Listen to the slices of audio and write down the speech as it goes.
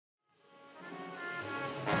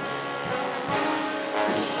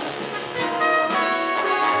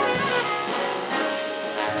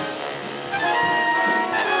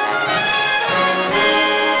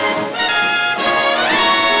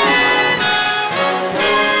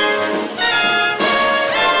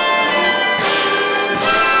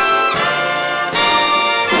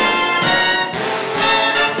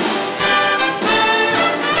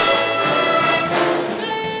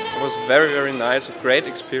nice, a great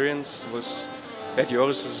experience. It was Bert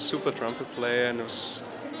Joris is a super trumpet player, and it was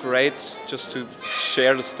great just to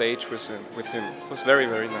share the stage with him. It was very,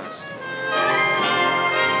 very nice.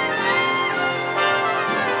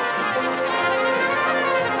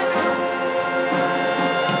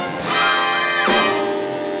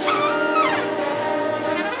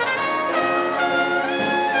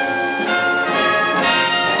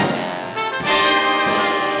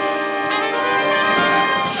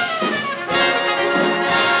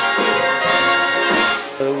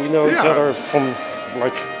 We know each other from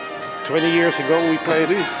like 20 years ago we played. At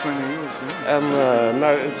least 20 years, yeah. And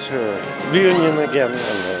now it's a reunion again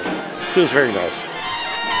and feels very nice.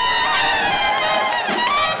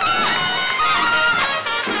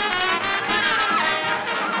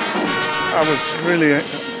 I was really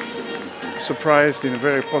surprised in a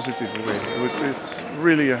very positive way. It's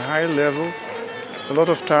really a high level, a lot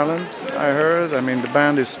of talent I heard. I mean, the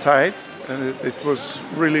band is tight. And it was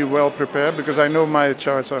really well prepared, because I know my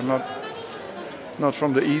charts are not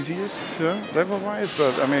from the easiest level-wise,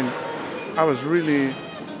 but I mean, that was great.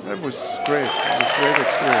 It was a great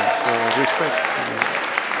experience. So respect.